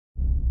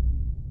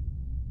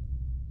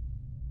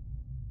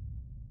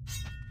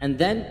And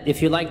then,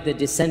 if you like, the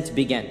descent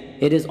began.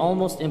 It is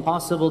almost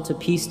impossible to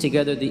piece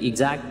together the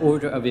exact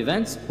order of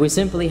events. We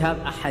simply have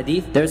a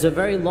hadith. There's a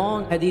very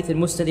long hadith in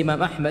Musnad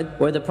Imam Ahmad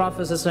where the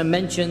Prophet ﷺ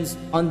mentions,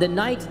 on the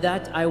night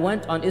that I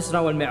went on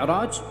Isra wal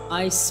Mi'raj,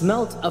 I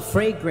smelt a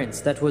fragrance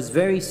that was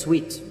very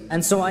sweet.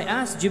 And so I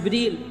asked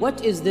Jibreel,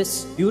 what is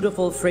this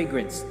beautiful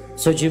fragrance?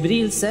 So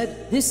Jibreel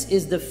said, this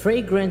is the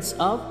fragrance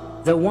of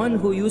the one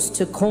who used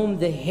to comb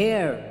the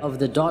hair of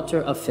the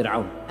daughter of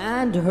Fir'aun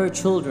and her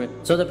children.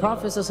 So the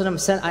Prophet ﷺ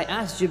said, I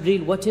asked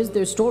Jibreel, what is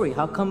their story?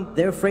 How come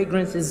their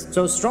fragrance is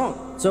so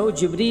strong? So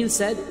Jibreel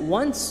said,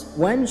 once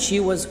when she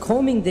was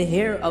combing the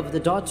hair of the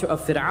daughter of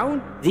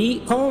Fir'aun,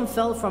 the comb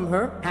fell from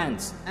her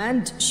hands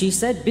and she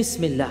said,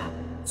 Bismillah.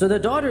 So the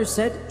daughter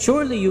said,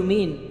 surely you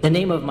mean the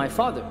name of my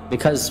father,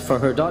 because for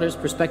her daughter's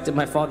perspective,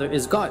 my father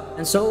is God.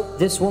 And so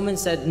this woman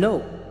said,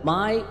 no,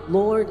 my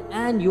Lord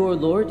and your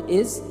Lord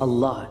is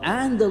Allah,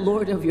 and the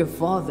Lord of your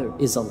father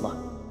is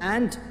Allah.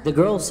 And the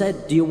girl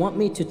said, do you want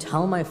me to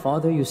tell my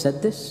father you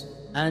said this?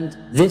 And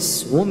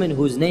this woman,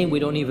 whose name we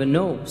don't even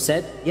know,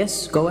 said,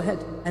 yes, go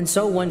ahead. And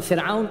so when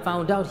Fir'aun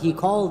found out, he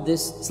called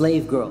this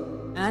slave girl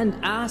and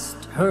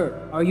asked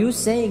her, are you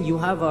saying you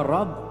have a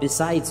Rabb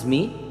besides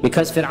me?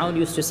 Because Fir'aun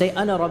used to say,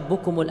 Ana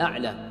Rabbukum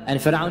al-A'la. And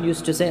Fir'aun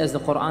used to say, as the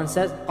Quran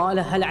says,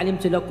 قَالَ هَلْ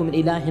عَلِمْتُ لَكُمْ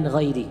مِنْ إِلَهٍ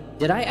غَيْرِي.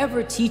 Did I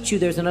ever teach you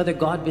there's another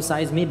God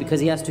besides me? Because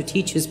he has to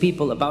teach his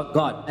people about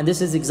God. And this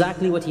is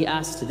exactly what he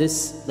asked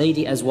this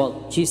lady as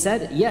well. She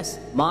said, yes,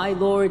 my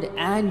Lord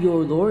and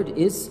your Lord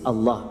is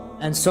Allah.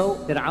 And so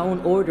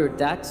Fir'aun ordered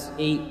that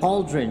a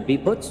cauldron be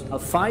put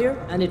of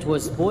fire, and it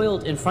was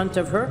boiled in front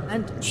of her,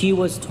 and she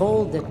was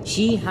told that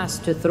she has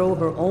to throw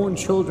her own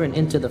children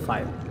into the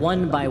fire,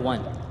 one by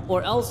one,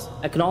 or else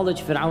acknowledge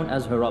Fir'aun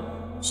as her Rabb.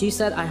 She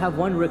said, I have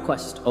one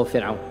request, O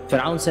Fir'aun.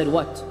 Fir'aun said,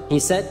 what? He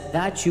said,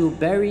 that you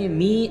bury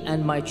me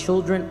and my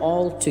children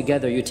all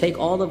together. You take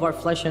all of our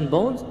flesh and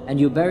bones and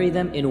you bury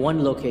them in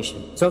one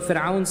location. So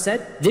Fir'aun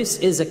said, this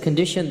is a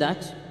condition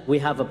that we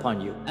have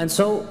upon you. And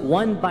so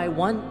one by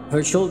one,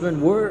 her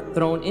children were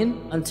thrown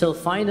in until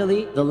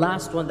finally the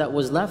last one that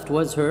was left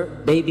was her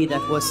baby that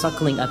was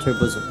suckling at her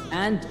bosom.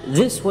 And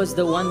this was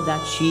the one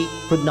that she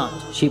could not.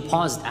 She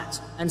paused at.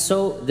 And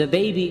so the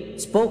baby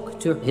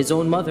spoke to his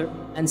own mother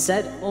and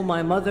said, oh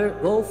my mother,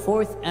 go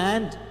forth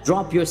and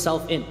drop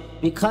yourself in.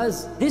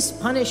 Because this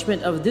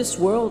punishment of this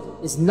world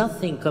is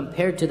nothing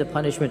compared to the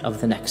punishment of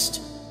the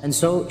next. And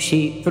so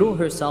she threw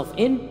herself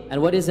in,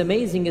 and what is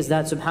amazing is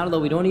that,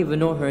 subhanAllah, we don't even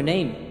know her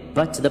name,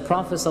 but the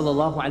Prophet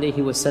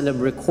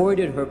ﷺ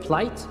recorded her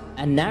plight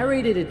and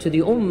narrated it to the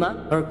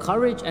ummah. Her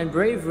courage and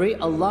bravery,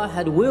 Allah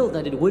had willed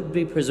that it would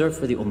be preserved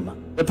for the ummah.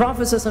 The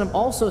Prophet ﷺ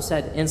also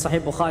said in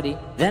Sahih Bukhari,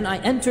 then I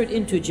entered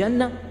into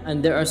Jannah,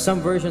 and there are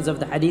some versions of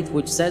the hadith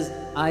which says,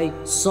 I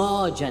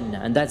saw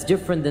Jannah, and that's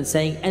different than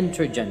saying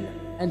enter Jannah.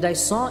 And I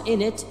saw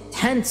in it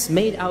tents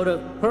made out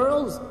of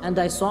pearls, and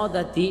I saw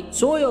that the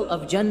soil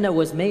of Jannah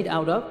was made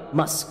out of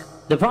musk.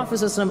 The Prophet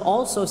ﷺ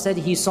also said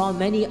he saw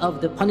many of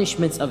the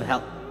punishments of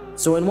hell.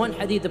 So in one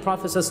hadith, the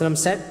Prophet ﷺ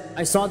said,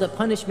 I saw the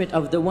punishment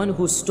of the one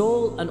who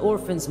stole an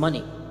orphan's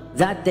money,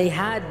 that they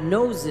had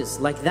noses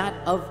like that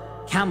of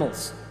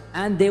camels,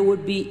 and they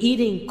would be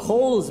eating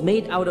coals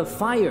made out of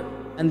fire,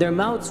 and their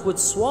mouths would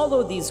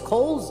swallow these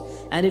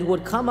coals, and it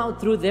would come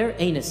out through their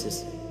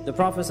anuses. The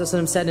Prophet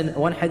ﷺ said in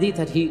one hadith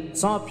that he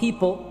saw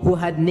people who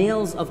had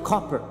nails of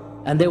copper,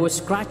 and they were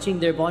scratching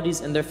their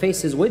bodies and their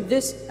faces with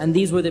this, and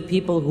these were the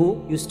people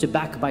who used to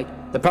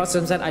backbite. The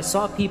Prophet ﷺ said, I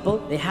saw people,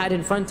 they had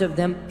in front of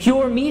them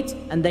pure meat,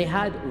 and they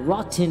had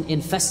rotten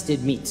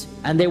infested meat,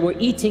 and they were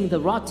eating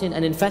the rotten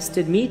and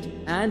infested meat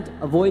and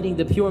avoiding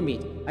the pure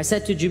meat. I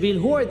said to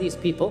Jibreel, who are these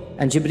people?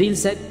 And Jibreel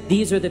said,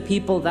 these are the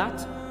people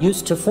that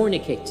used to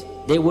fornicate.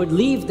 They would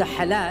leave the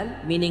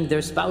halal, meaning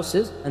their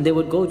spouses, and they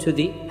would go to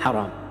the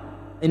haram.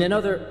 In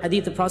another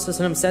hadith, the Prophet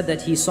ﷺ said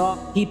that he saw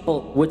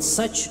people with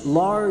such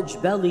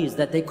large bellies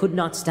that they could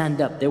not stand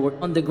up. They were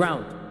on the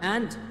ground.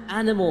 And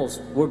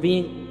animals were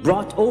being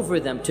brought over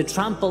them to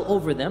trample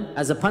over them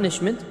as a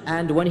punishment.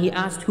 And when he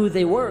asked who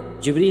they were,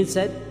 Jibreel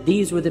said,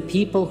 these were the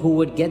people who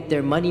would get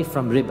their money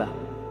from riba.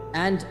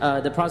 And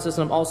the Prophet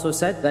ﷺ also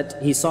said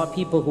that he saw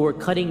people who were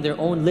cutting their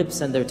own lips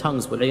and their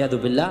tongues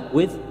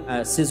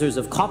with scissors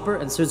of copper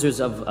and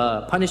scissors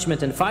of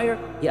punishment and fire.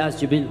 He asked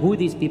Jibreel who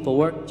these people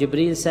were.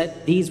 Jibreel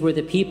said these were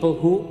the people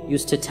who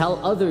used to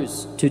tell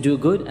others to do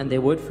good and they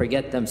would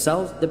forget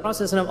themselves. The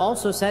Prophet ﷺ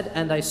also said,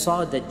 and I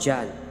saw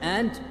Dajjal,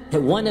 and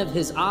one of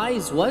his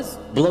eyes was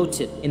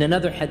bloated. In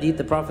another hadith,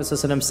 the Prophet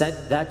ﷺ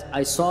said that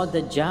I saw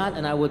Dajjal,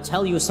 and I will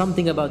tell you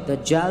something about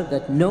Dajjal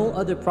that no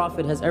other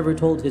prophet has ever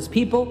told his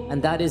people,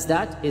 and that is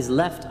that his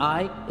left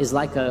eye is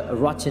like a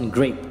rotten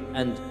grape.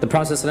 And the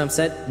Prophet ﷺ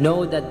said,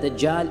 know that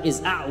Dajjal is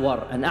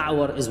a'war, and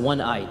a'war is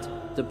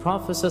one-eyed. the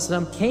Prophet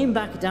ﷺ came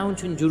back down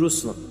to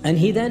Jerusalem, and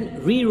he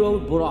then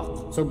re-rode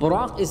Buraq. So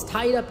Buraq is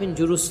tied up in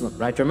Jerusalem,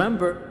 right?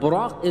 Remember,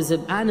 Buraq is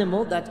an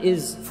animal that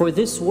is for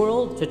this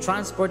world to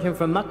transport him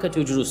from Mecca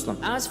to Jerusalem.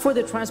 As for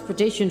the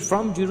transportation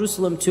from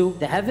Jerusalem to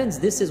the heavens,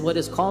 this is what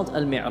is called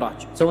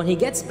Al-Mi'raj. So when he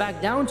gets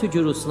back down to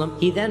Jerusalem,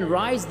 he then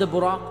rides the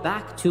Buraq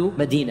back to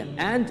Medina.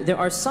 And there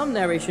are some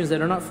narrations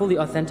that are not fully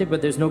authentic,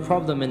 but there's no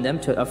problem in them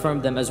to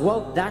affirm them as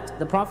well, that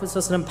the Prophet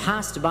ﷺ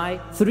passed by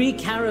 3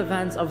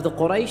 caravans of the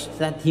Quraysh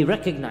that he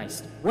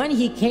recognized. When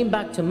he came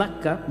back to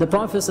Mecca, the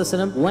Prophet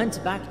ﷺ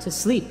went back to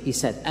sleep, he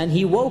said, and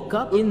he woke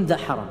up in the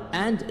Haram.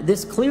 And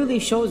this clearly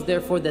shows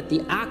therefore that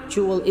the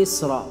actual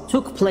Isra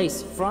took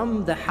place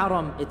from the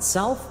Haram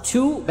itself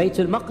to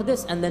Baytul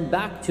Maqdis and then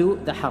back to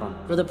the Haram.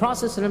 So the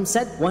Prophet ﷺ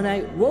said, when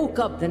I woke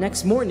up the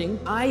next morning,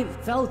 I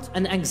felt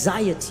an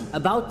anxiety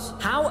about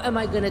how am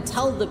I going to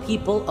tell the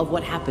people of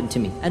what happened to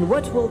me, and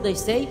what will they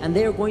say, and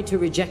they are going to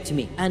reject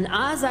me. And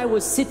as I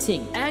was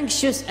sitting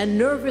anxious and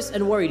nervous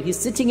and worried, he's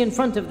sitting in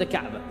front of the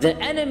Kaaba, the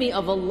enemy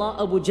of Allah,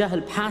 Abu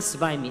Jahl, passed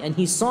by me and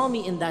he saw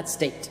me in that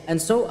state.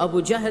 And so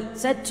Abu Jahl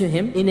said to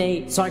him in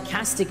a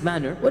sarcastic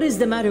manner, what is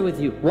the matter with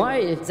you?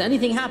 Why? Has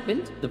anything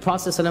happened? The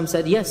Prophet ﷺ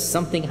said, yes,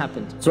 something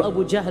happened. So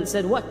Abu Jahl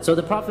said, what? So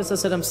the Prophet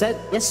ﷺ said,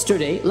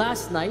 yesterday,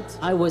 last night,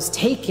 I was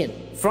taken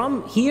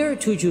from here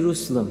to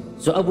Jerusalem.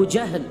 So Abu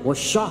Jahl was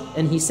shocked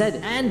and he said,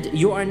 and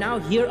you are now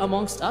here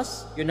amongst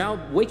us? You're now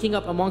waking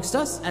up amongst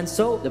us? And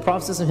so the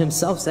Prophet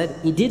himself said,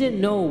 he didn't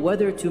know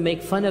whether to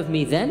make fun of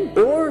me then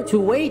or to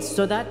wait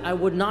so that I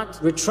would not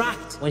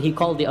retract when he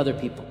called the other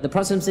people. The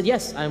Prophet said,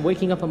 yes, I'm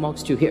waking up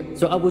amongst you here.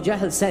 So Abu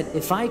Jahl said,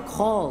 if I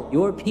call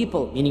your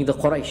people, meaning the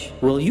Quraysh,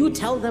 will you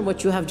tell them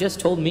what you have just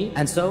told me?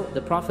 And so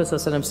the Prophet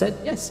said,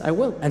 yes, I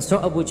will. And so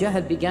Abu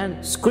Jahl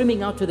began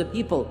screaming out to the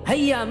people,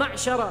 Hayya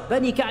ma'shara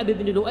Bani Ka'b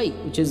ibn Lu'ay,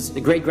 which is the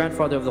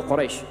great-grandfather of the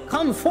Quraysh.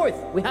 Come forth,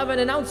 we have an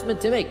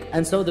announcement to make.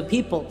 And so the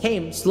people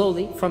came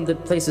slowly from the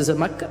places of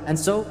Mecca. And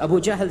so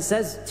Abu Jahl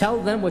says,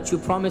 tell them what you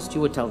promised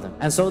you would tell them.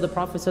 And so the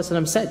Prophet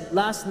ﷺ said,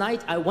 last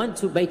night I went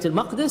to Bayt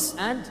al-Maqdis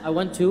and I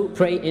went to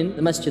pray in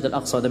the Masjid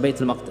al-Aqsa, the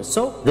Bayt al-Maqdis.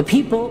 So the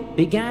people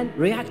began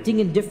reacting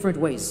in different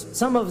ways.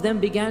 Some of them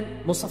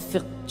began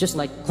musaffiq, just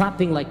like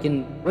clapping like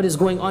in what is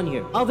going on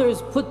here.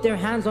 Others put their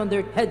hands on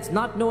their heads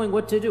not knowing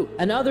what to do.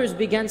 And others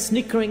began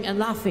snickering and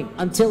laughing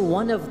until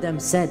one of them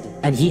said,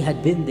 and he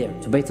had been there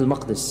to Bayt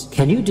al-Maqdis,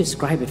 can you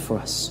describe it for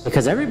us?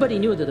 Because everybody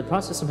knew that the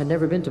Prophet had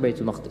never been to Bayt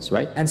al-Maqdis,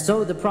 right? And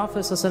so the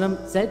Prophet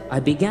said, I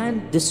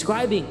began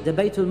describing the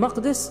Bayt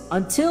al-Maqdis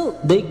until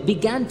they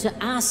began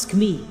to ask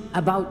me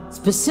about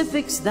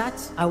specifics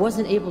that I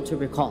wasn't able to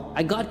recall.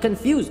 I got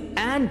confused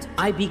and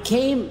I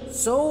became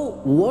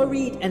so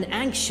worried and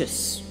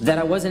anxious that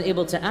I wasn't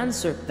able to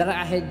answer, that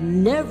I had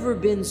never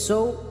been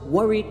so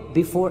worried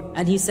before.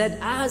 And he said,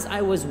 as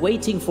I was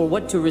waiting for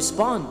what to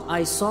respond,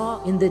 I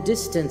saw in the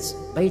distance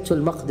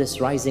Baytul Maqdis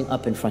rising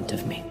up in front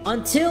of me,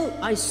 until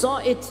I saw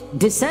it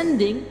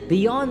descending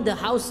beyond the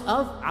house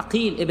of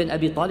Aqil ibn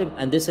Abi Talib.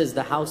 And this is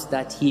the house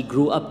that he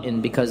grew up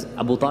in, because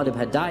Abu Talib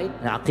had died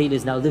and Aqil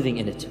is now living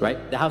in it,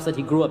 right? The house that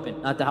he grew up in,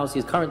 not the house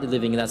he's currently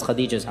living in, that's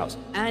Khadija's house.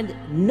 And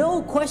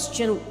no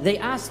question they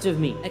asked of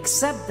me,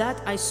 except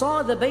that I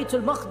saw the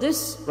Baytul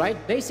Maqdis, right,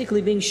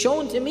 basically being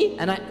shown to me,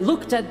 and I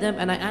looked at them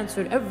and I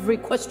answered every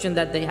question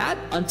that they had,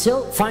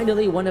 until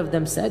finally one of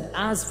them said,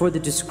 as for the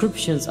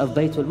descriptions of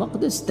Baytul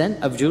Maqdis, then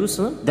of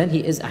Jerusalem, then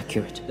he is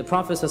accurate. The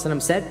Prophet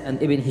ﷺ said,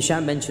 and Ibn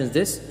Hisham mentions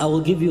this, I will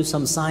give you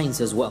some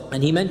signs as well.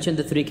 And he mentioned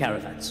the 3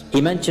 caravans.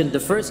 He mentioned the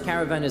first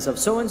caravan is of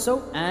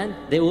so-and-so, and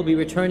they will be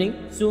returning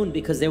soon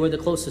because they were the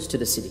closest to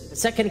the city. The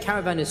second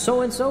caravan is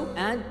so-and-so,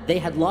 and they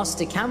had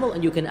lost a camel,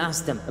 and you can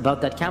ask them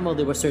about that camel,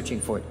 they were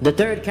searching for it. The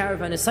third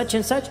caravan is such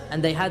and such,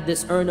 and they had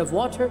this urn of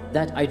water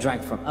that I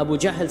drank from. Abu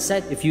Jahl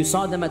said, if you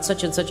saw them at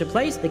such and such a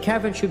place, the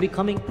caravan should be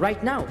coming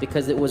right now,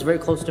 because it was very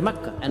close to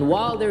Mecca. And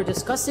while they're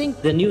discussing,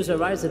 the news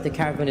arrives that the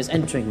caravan is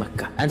entering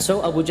Mecca. And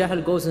so Abu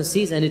Jahl goes and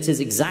sees, and it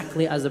is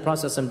exactly as the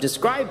Prophet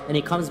described, and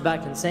he comes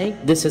back and saying,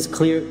 this is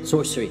clear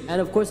sorcery.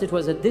 And of course it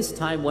was at this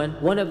time when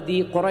one of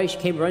the Quraysh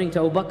came running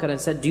to Abu Bakr and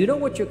said, do you know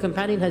what your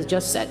companion has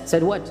just said?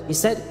 Said what? He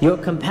said, your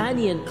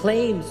companion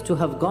claims to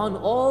have gone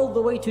all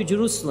the way to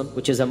Jerusalem,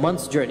 which is a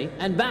month's journey,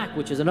 and back,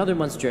 which is another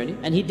month's journey,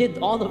 and he did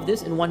all of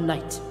this in one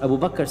night. Abu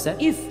Bakr said,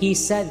 if he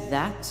said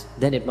that,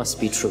 then it must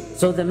be true.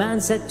 So the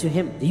man said to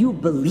him, do you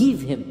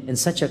believe him in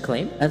such a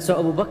claim? And so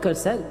Abu Bakr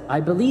said, I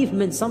believe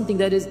him in something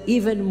that is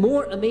even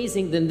more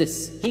amazing than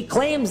this. He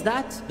claims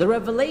that the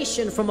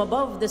revelation from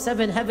above the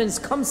 7 heavens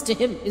comes to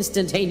him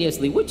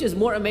instantaneously. Which is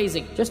more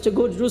amazing? Just to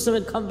go to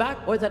Jerusalem and come back,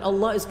 or that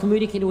Allah is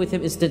communicating with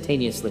him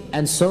instantaneously?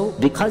 And so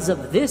because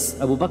of this,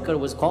 Abu Bakr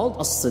was called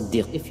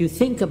As-Siddiq. If you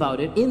think about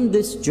it, in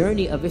this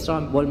journey of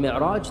Isra wal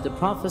Mi'raj, the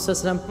Prophet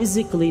ﷺ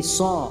physically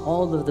saw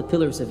all of the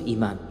pillars of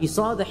Iman. He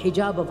saw the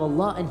hijab of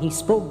Allah and he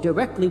spoke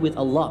directly with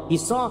Allah. He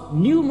saw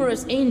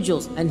numerous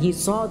angels, and he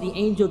saw the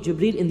angel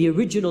Jibreel in the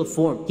original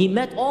form. He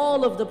met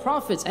all of the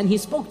prophets and he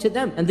spoke to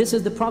them, and this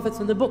is the prophets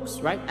in the books,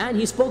 right? And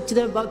he spoke to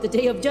them about the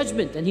day of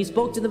judgment, and he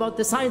spoke to them about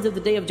the signs of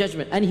the day of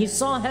judgment, and he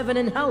saw heaven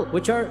and hell,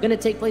 which are going to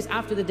take place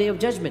after the day of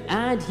judgment,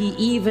 and he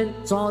even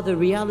saw the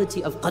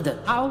reality of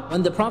Qadr. How?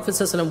 When the Prophet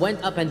ﷺ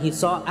went up and he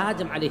saw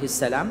Adam alayhi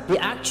salam, he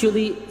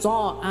actually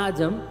saw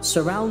Adam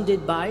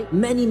surrounded by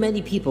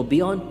many people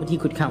beyond what he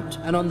could count.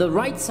 And on the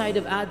right side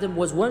of Adam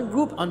was one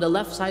group, on the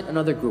left side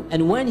another group.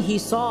 And when he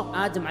saw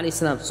Adam alayhi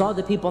salam, saw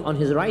the people on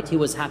his right, he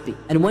was happy.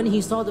 And when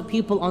he saw the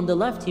people on the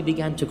left, he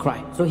began to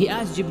cry. So he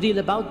asked Jibreel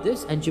about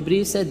this, and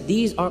Jibreel said,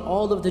 these are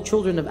all of the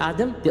children of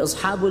Adam. The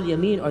Ashabul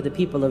Yameen are the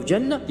people of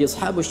Jannah, the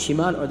Ashabul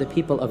Shimal are the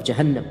people of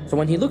Jahannam. So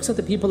when he looks at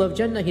the people of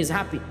Jannah, he's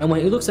happy. And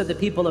when he looks at the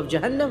people of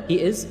Jahannam,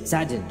 he is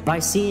saddened by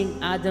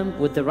seeing Adam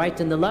with the right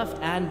and the left,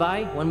 and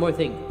by one more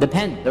thing, the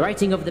pen, the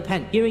writing of the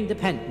pen, hearing the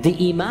pen.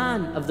 The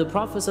Iman of the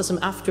Prophet ﷺ,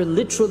 after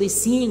literally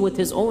seeing with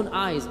his own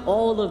eyes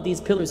all of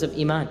these pillars of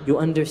Iman, you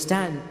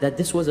understand that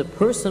this was a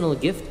personal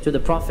gift to the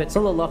Prophet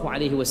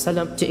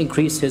ﷺ to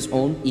increase his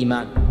own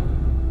Iman.